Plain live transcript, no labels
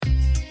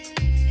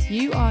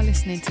You are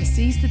listening to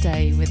Seize the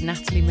Day with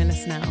Natalie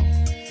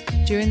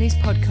Miller-Snell. During these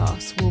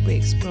podcasts, we'll be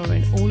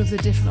exploring all of the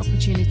different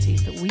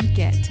opportunities that we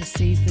get to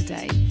seize the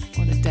day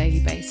on a daily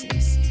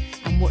basis,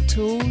 and what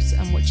tools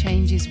and what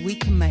changes we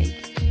can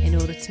make in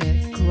order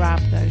to grab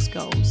those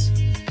goals.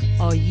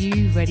 Are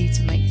you ready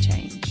to make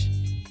change?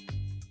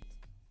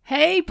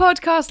 Hey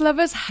podcast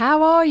lovers,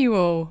 how are you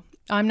all?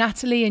 I'm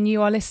Natalie and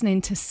you are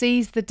listening to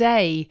Seize the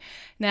Day.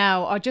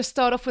 Now, I'll just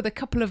start off with a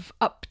couple of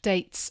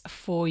updates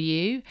for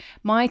you.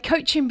 My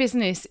coaching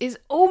business is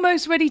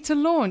almost ready to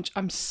launch.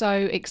 I'm so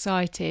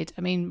excited.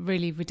 I mean,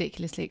 really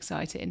ridiculously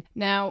exciting.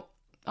 Now,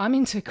 I'm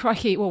into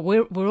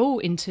we're all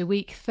into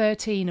week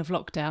 13 of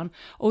lockdown,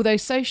 although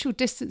social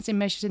distancing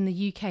measures in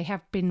the UK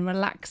have been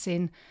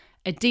relaxing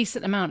a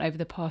decent amount over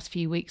the past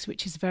few weeks,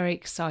 which is very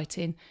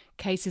exciting.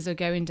 Cases are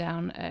going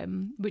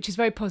down, which is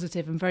very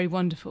positive and very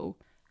wonderful.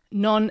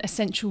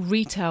 Non-essential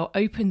retail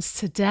opens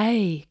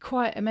today.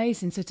 Quite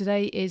amazing. So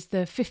today is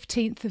the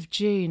 15th of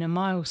June, a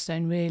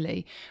milestone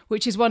really,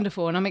 which is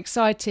wonderful. And I'm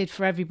excited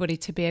for everybody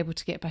to be able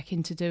to get back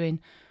into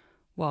doing,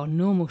 well,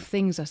 normal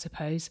things, I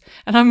suppose.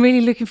 And I'm really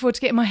looking forward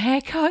to getting my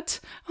hair cut.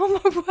 Oh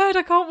my word,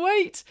 I can't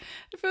wait.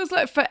 It feels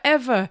like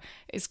forever.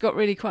 It's got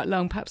really quite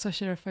long. Perhaps I'll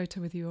share a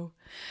photo with you all.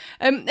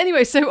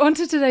 Anyway, so on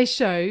to today's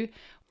show,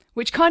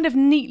 which kind of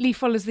neatly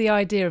follows the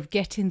idea of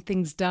getting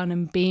things done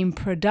and being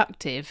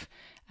productive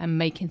and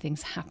making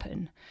things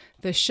happen.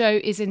 The show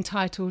is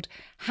entitled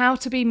How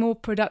to Be More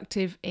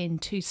Productive in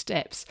 2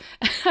 Steps.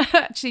 I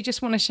actually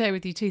just want to share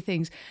with you 2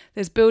 things.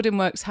 There's building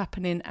works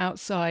happening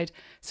outside,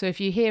 so if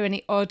you hear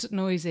any odd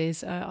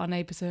noises, our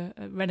neighbours are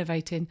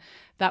renovating,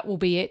 that will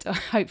be it.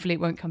 Hopefully it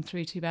won't come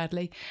through too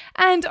badly.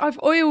 And I've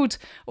oiled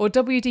or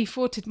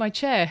WD-40'd my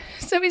chair,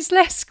 so it's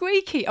less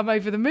squeaky. I'm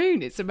over the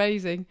moon. It's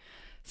amazing.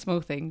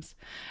 Small things.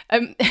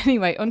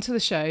 Anyway, onto the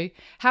show.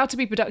 How to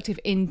be productive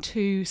in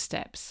 2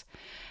 steps.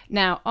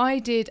 Now, I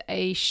did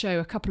a show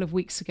a couple of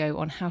weeks ago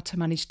on how to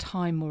manage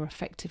time more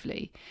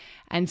effectively.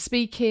 And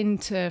speaking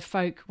to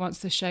folk once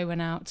the show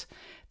went out,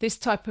 this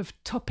type of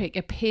topic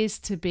appears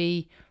to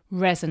be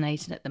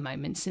resonating at the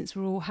moment, since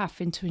we're all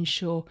having to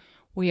ensure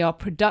we are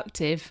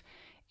productive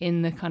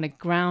in the kind of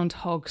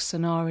groundhog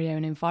scenario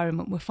and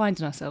environment we're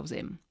finding ourselves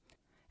in.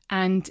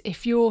 And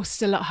if you're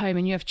still at home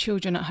and you have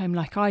children at home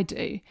like I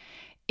do,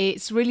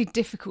 it's really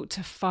difficult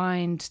to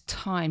find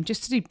time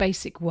just to do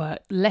basic work,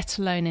 let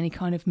alone any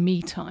kind of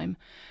me time.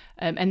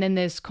 And then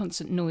there's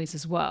constant noise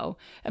as well.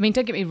 I mean,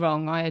 don't get me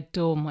wrong, I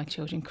adore my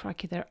children.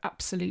 Crikey, they're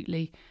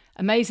absolutely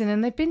amazing.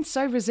 And they've been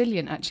so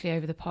resilient actually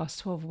over the past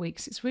 12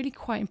 weeks. It's really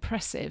quite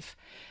impressive.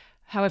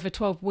 However,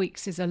 12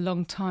 weeks is a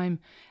long time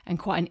and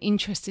quite an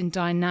interesting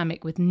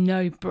dynamic with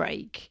no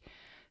break.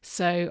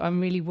 So I'm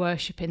really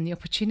worshipping the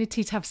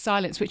opportunity to have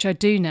silence, which I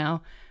do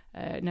now.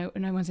 No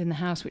one's in the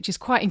house, which is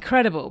quite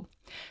incredible.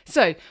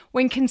 So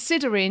when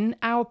considering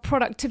our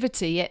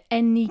productivity at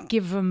any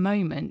given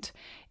moment,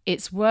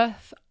 it's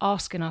worth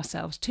asking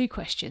ourselves 2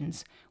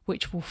 questions,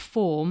 which will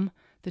form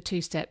the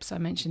 2 steps I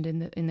mentioned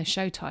in the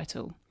show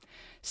title.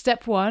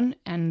 Step 1,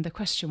 and the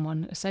question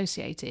 1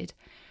 associated,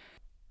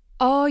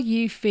 are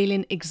you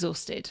feeling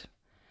exhausted?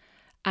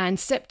 And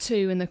step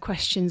 2, and the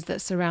questions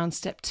that surround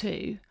step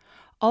 2,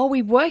 are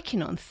we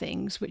working on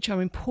things which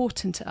are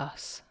important to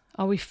us?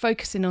 Are we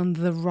focusing on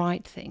the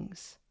right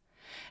things?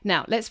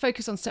 Now, let's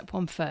focus on step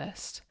 1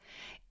 first.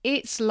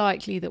 It's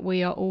likely that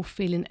we are all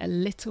feeling a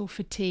little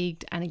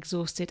fatigued and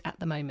exhausted at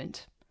the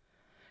moment.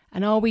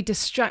 And are we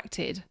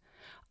distracted?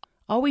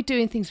 Are we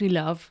doing things we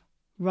love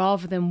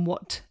rather than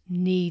what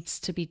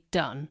needs to be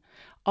done?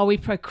 Are we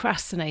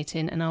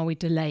procrastinating and are we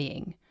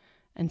delaying?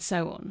 And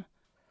so on.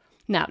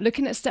 Now,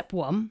 looking at step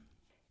 1,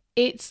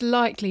 it's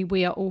likely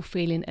we are all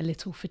feeling a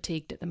little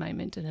fatigued at the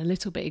moment and a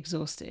little bit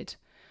exhausted.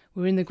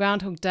 We're in the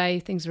Groundhog Day,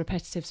 things are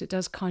repetitive, so it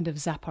does kind of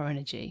zap our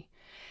energy.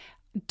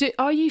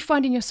 Are you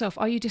finding yourself,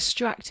 are you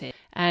distracted?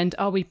 And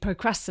are we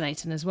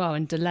procrastinating as well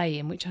and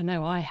delaying, which I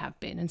know I have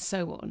been, and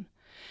so on?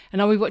 And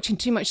are we watching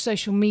too much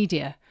social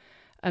media?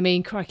 I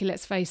mean, crikey,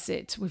 let's face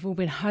it, we've all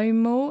been home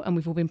more and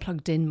we've all been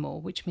plugged in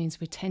more, which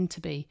means we tend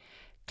to be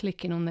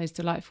clicking on those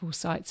delightful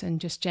sites and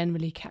just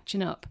generally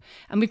catching up.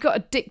 And we've got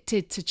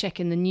addicted to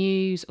checking the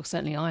news, or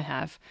certainly I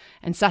have,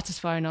 and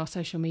satisfying our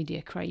social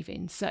media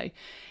cravings. So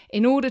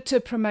in order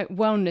to promote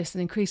wellness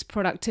and increase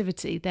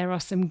productivity, there are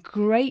some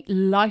great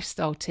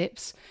lifestyle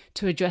tips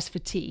to address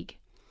fatigue,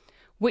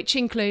 which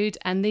include,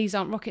 and these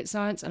aren't rocket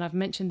science, and I've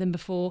mentioned them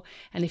before,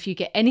 and if you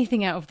get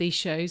anything out of these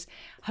shows,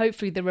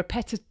 hopefully the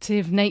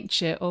repetitive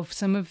nature of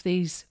some of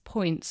these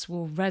points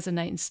will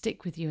resonate and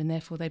stick with you, and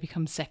therefore they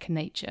become second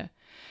nature.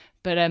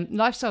 But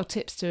lifestyle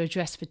tips to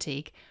address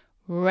fatigue: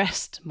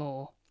 rest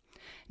more.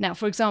 Now,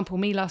 for example,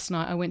 me last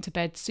night, I went to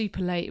bed super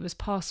late. It was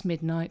past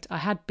midnight. I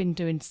had been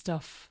doing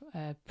stuff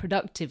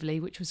productively,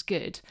 which was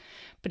good,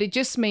 but it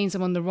just means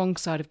I'm on the wrong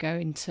side of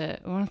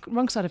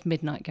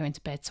midnight going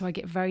to bed. So I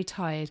get very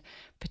tired,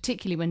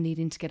 particularly when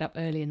needing to get up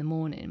early in the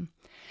morning.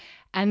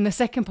 And the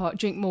second part,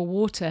 drink more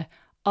water.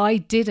 I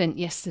didn't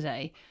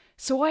yesterday.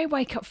 So I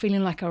wake up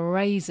feeling like a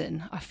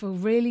raisin. I feel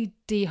really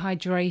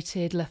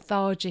dehydrated,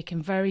 lethargic,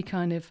 and very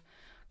kind of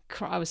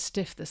I was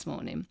stiff this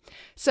morning.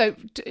 So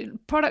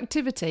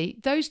productivity,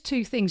 those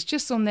two things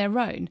just on their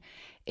own,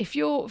 if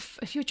you're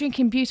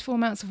drinking beautiful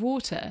amounts of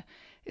water,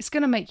 it's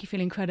going to make you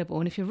feel incredible.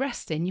 And if you're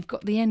resting, you've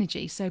got the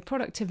energy. So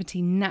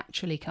productivity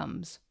naturally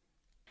comes.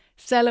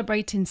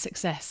 Celebrating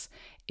success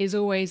is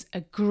always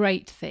a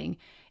great thing.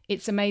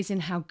 It's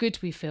amazing how good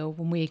we feel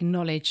when we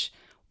acknowledge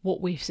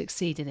what we've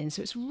succeeded in.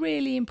 So it's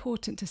really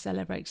important to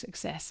celebrate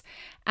success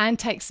and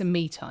take some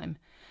me time.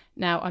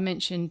 Now, I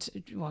mentioned,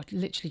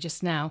 literally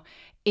just now,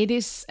 it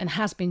is and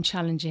has been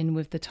challenging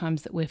with the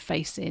times that we're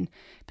facing,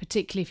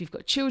 particularly if you've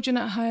got children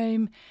at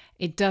home.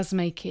 It does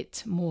make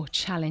it more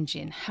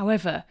challenging.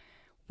 However,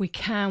 we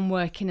can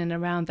work in and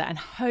around that, and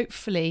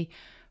hopefully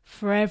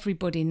for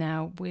everybody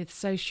now, with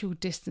social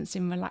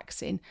distancing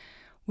relaxing,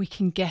 we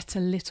can get a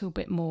little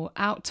bit more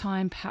out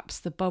time, perhaps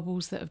the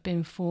bubbles that have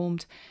been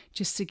formed,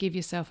 just to give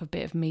yourself a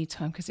bit of me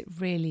time, because it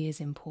really is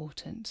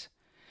important.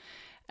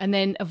 And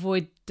then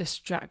avoid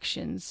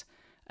distractions.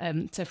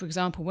 So, for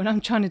example, when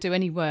I'm trying to do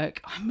any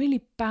work, I'm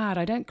really bad.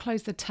 I don't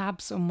close the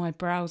tabs on my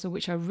browser,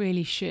 which I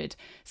really should.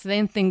 So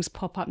then things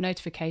pop up,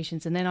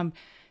 notifications, and then I'm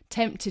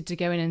tempted to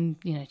go in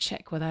and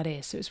check what that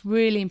is. So it's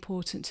really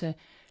important to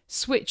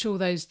switch all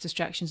those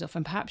distractions off,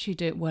 and perhaps you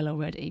do it well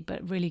already,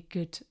 but really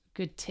good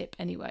tip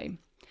anyway.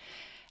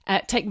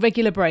 Take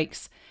regular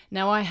breaks.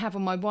 Now, I have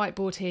on my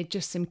whiteboard here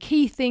just some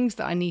key things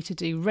that I need to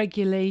do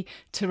regularly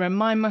to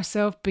remind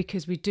myself,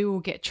 because we do all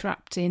get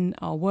trapped in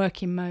our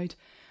working mode.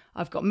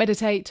 I've got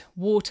meditate,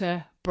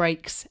 water,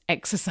 breaks,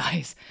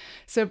 exercise.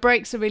 So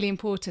breaks are really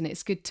important.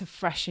 It's good to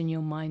freshen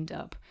your mind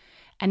up.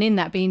 And in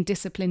that, being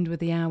disciplined with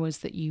the hours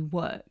that you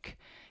work,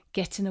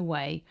 getting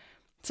away.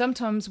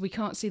 Sometimes we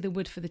can't see the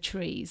wood for the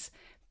trees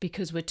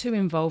because we're too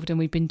involved and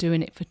we've been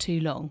doing it for too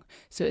long.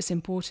 So it's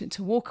important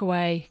to walk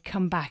away,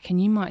 come back,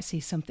 and you might see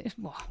something.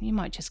 Well, you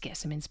might just get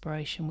some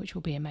inspiration, which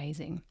will be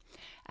amazing.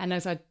 And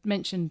as I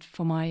mentioned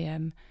for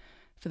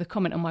the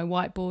comment on my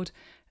whiteboard,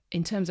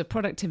 in terms of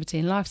productivity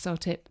and lifestyle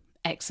tip,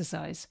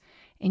 exercise.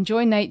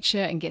 Enjoy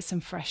nature and get some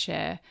fresh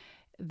air.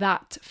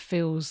 That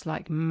feels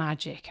like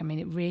magic. I mean,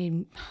 it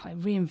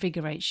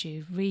reinvigorates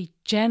you,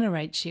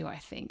 regenerates you, I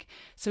think.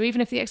 So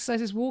even if the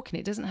exercise is walking,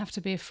 it doesn't have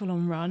to be a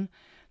full-on run,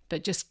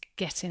 but just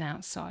getting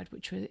outside,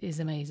 which is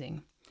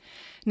amazing.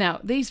 Now,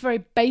 these very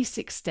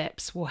basic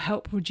steps will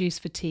help reduce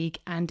fatigue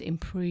and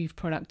improve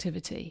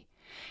productivity.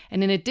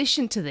 And in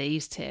addition to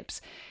these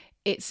tips,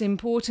 it's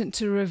important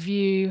to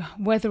review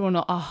whether or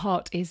not our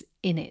heart is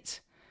in it.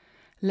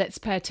 Let's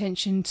pay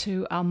attention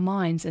to our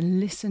minds and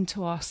listen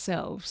to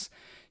ourselves.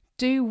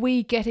 Do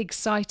we get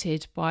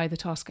excited by the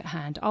task at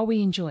hand? Are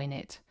we enjoying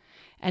it?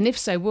 And if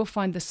so, we'll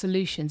find the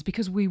solutions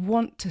because we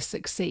want to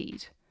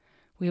succeed.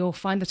 We all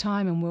find the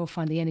time and we'll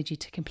find the energy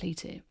to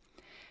complete it.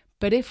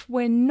 But if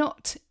we're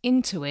not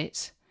into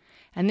it,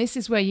 and this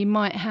is where you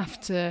might have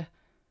to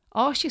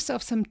ask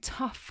yourself some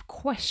tough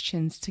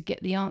questions to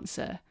get the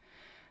answer.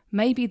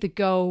 Maybe the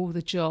goal,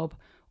 the job,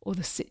 or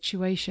the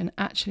situation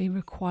actually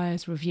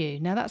requires review.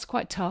 Now that's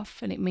quite tough,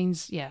 and it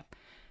means,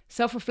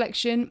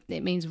 self-reflection.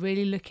 It means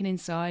really looking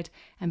inside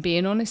and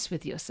being honest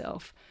with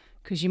yourself,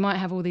 because you might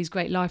have all these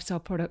great lifestyle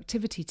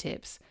productivity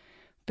tips,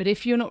 but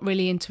if you're not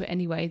really into it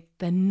anyway,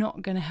 they're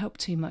not going to help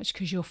too much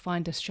because you'll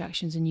find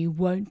distractions and you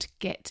won't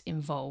get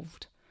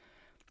involved.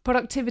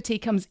 Productivity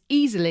comes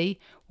easily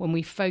when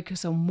we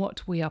focus on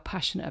what we are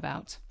passionate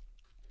about.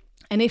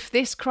 And if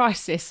this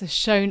crisis has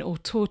shown or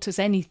taught us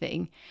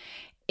anything,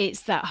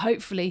 it's that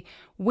hopefully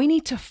we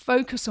need to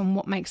focus on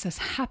what makes us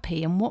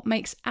happy and what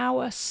makes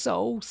our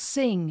soul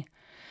sing.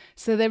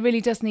 So there really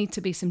does need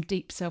to be some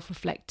deep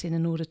self-reflecting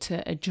in order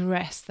to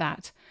address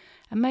that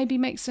and maybe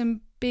make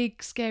some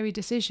big, scary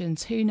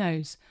decisions. Who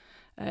knows?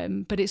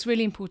 But it's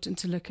really important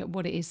to look at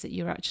what it is that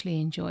you're actually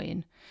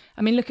enjoying.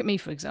 I mean, look at me,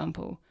 for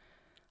example.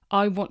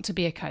 I want to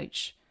be a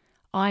coach.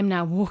 I'm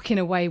now walking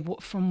away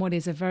from what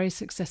is a very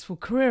successful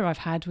career I've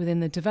had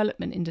within the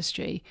development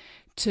industry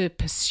to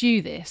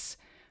pursue this,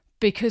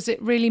 because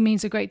it really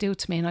means a great deal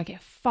to me and I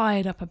get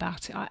fired up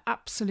about it. I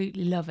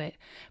absolutely love it.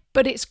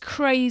 But it's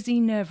crazy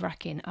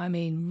nerve-wracking. I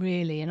mean,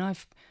 really. And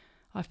I've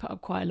put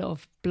up quite a lot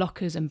of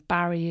blockers and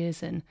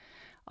barriers, and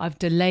I've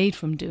delayed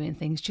from doing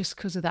things just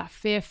because of that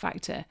fear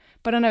factor.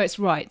 But I know it's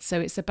right.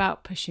 So it's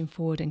about pushing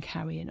forward and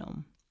carrying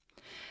on.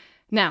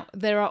 Now,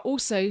 there are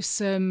also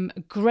some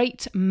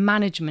great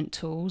management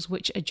tools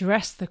which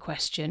address the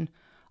question,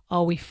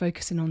 are we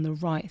focusing on the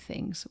right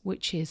things?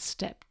 Which is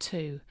step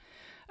 2.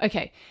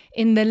 Okay,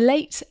 in the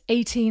late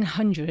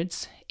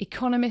 1800s,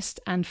 economist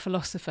and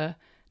philosopher,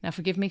 now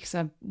forgive me because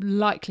I'm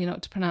likely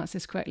not to pronounce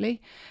this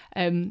correctly,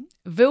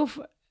 Vilfredo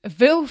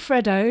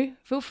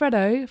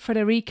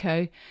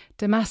Federico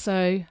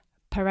Damaso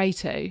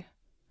Pareto,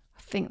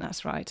 I think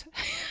that's right.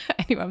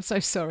 Anyway, I'm so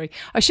sorry.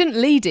 I shouldn't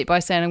lead it by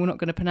saying I'm not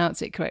going to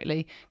pronounce it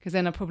correctly, because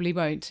then I probably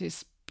won't.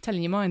 It's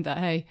telling your mind that,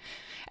 hey.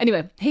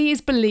 Anyway, he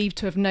is believed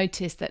to have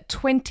noticed that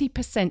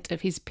 20%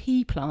 of his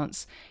pea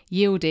plants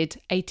yielded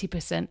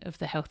 80% of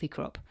the healthy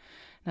crop.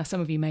 Now,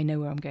 some of you may know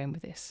where I'm going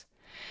with this.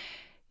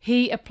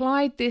 He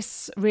applied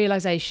this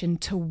realization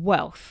to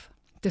wealth,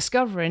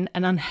 discovering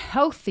an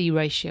unhealthy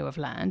ratio of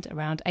land,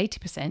 around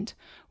 80%,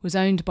 was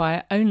owned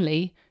by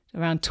only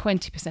around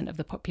 20% of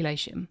the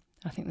population.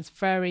 I think that's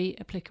very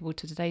applicable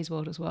to today's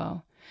world as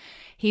well.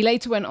 He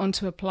later went on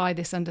to apply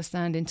this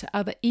understanding to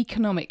other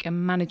economic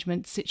and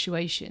management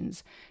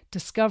situations,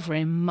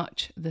 discovering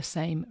much the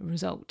same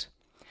result.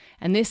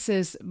 And this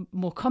has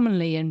more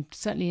commonly, and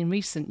certainly in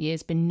recent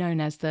years, been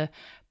known as the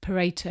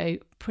Pareto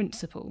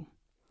principle,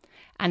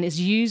 and is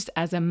used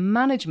as a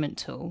management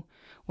tool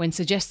when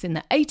suggesting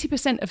that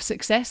 80% of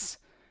success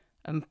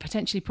and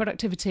potentially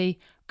productivity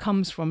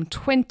comes from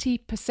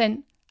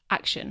 20%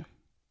 action.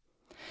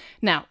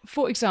 Now,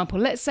 for example,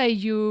 let's say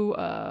you're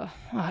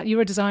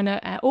a designer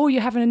or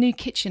you're having a new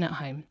kitchen at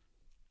home.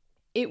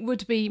 It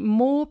would be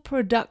more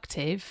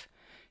productive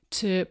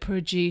to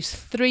produce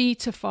 3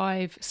 to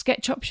 5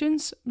 sketch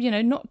options,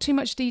 not too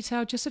much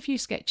detail, just a few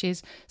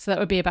sketches. So that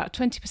would be about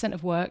 20%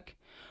 of work,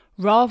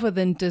 rather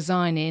than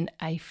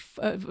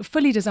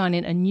fully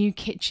designing a new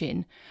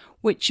kitchen,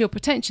 which you're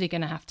potentially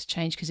going to have to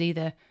change because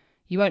either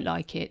you won't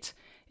like it,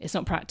 it's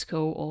not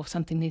practical, or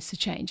something needs to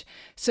change.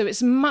 So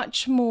it's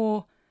much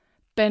more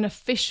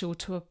beneficial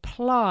to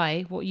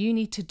apply what you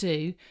need to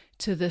do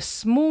to the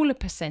smaller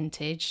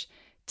percentage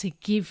to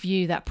give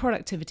you that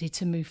productivity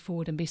to move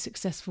forward and be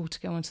successful to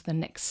go on to the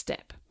next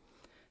step.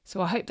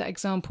 So I hope that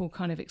example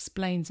kind of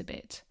explains a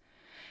bit.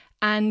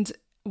 And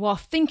while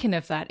thinking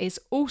of that, it's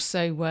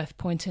also worth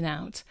pointing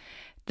out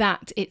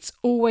that it's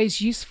always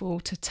useful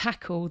to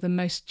tackle the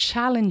most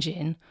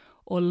challenging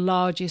or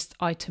largest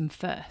item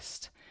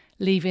first,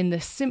 leaving the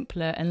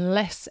simpler and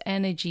less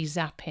energy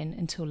zapping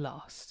until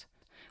last,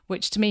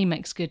 which to me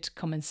makes good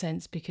common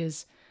sense,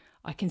 because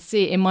I can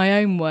see it in my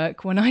own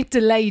work. When I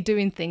delay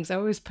doing things, I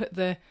always put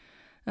I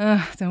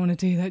don't want to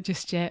do that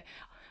just yet.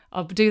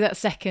 I'll do that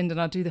second,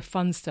 and I'll do the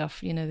fun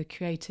stuff, the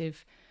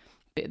creative,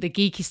 the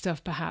geeky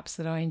stuff perhaps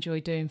that I enjoy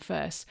doing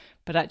first.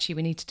 But actually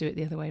we need to do it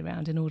the other way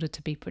around in order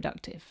to be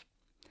productive.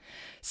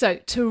 So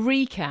to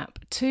recap,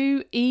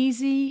 2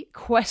 easy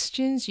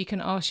questions you can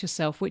ask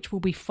yourself, which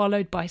will be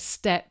followed by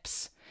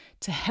steps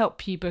to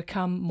help you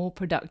become more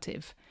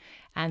productive.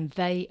 And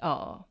they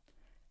are: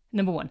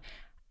 number 1,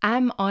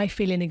 am I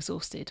feeling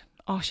exhausted?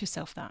 Ask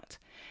yourself that.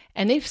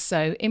 And if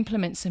so,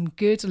 implement some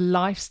good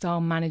lifestyle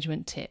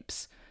management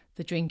tips: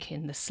 the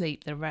drinking, the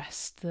sleep, the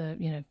rest,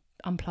 the,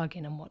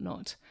 unplugging and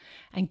whatnot.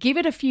 And give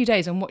it a few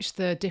days and watch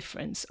the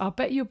difference. I'll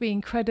bet you'll be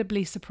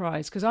incredibly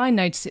surprised, because I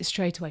notice it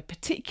straight away,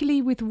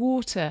 particularly with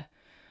water.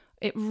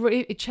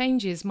 It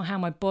changes how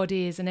my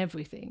body is and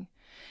everything.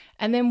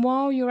 And then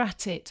while you're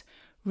at it,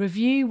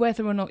 review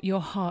whether or not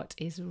your heart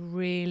is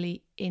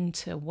really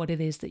into what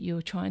it is that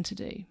you're trying to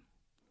do.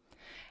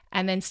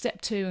 And then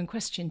step 2 and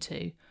question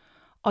 2,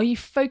 are you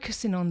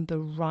focusing on the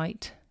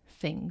right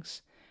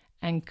things?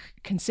 And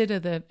consider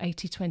the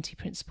 80-20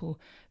 principle,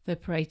 the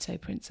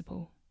Pareto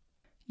principle.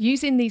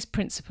 Using these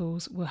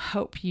principles will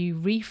help you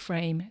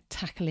reframe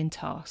tackling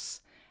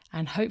tasks,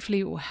 and hopefully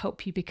it will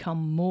help you become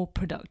more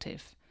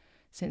productive.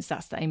 Since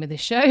that's the aim of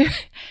this show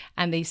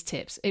and these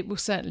tips, it will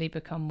certainly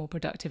become more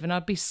productive. And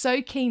I'd be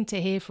so keen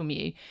to hear from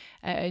you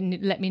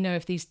and let me know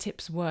if these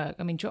tips work.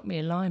 I mean, drop me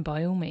a line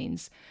by all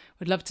means.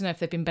 Would love to know if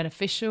they've been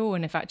beneficial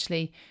and if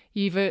actually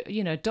you've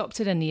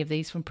adopted any of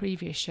these from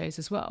previous shows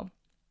as well.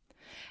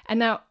 And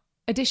now,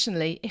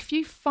 additionally, if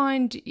you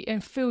find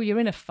and feel you're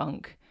in a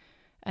funk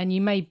and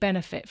you may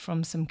benefit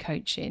from some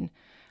coaching,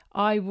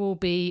 I will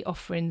be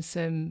offering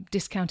some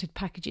discounted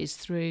packages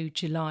through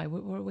July.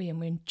 Where are we in?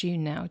 We're in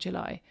June now,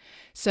 July.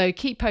 So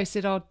keep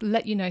posted. I'll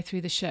let you know through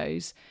the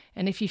shows.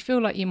 And if you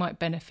feel like you might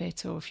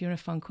benefit, or if you're in a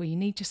funk or you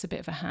need just a bit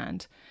of a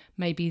hand,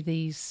 maybe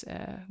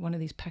one of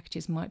these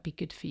packages might be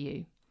good for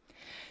you.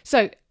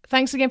 So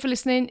thanks again for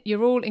listening.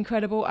 You're all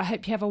incredible. I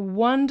hope you have a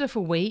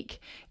wonderful week.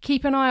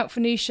 Keep an eye out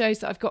for new shows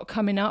that I've got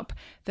coming up.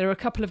 There are a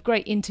couple of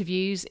great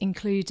interviews,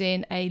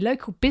 including a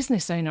local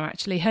business owner,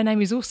 actually. Her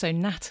name is also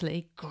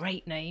Natalie.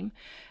 Great name.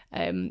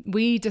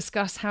 We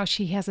discuss how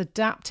she has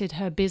adapted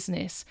her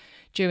business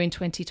during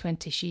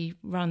 2020. She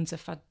runs a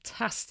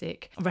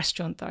fantastic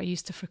restaurant that I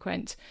used to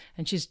frequent,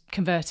 and she's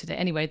converted it.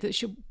 Anyway,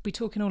 she'll be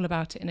talking all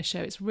about it in a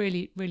show. It's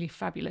really, really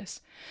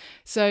fabulous.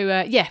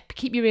 So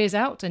keep your ears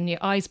out and your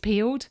eyes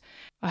peeled.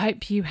 I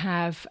hope you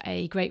have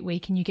a great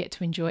week and you get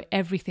to enjoy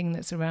everything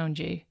that's around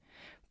you.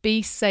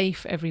 Be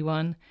safe,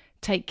 everyone.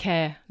 Take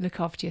care. Look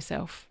after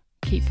yourself.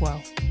 Keep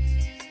well.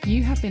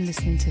 You have been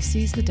listening to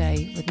Seize the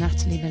Day with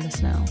Natalie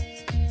Miller-Snell.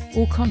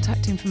 All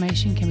contact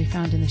information can be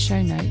found in the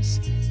show notes,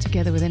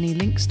 together with any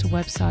links to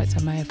websites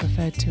I may have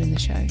referred to in the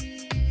show.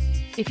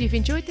 If you've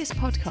enjoyed this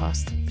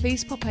podcast,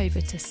 please pop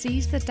over to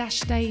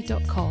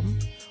seizetheday.com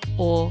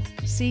or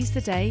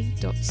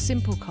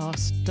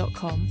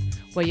seizetheday.simplecast.com,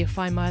 where you'll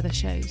find my other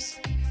shows.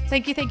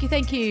 Thank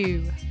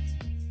you.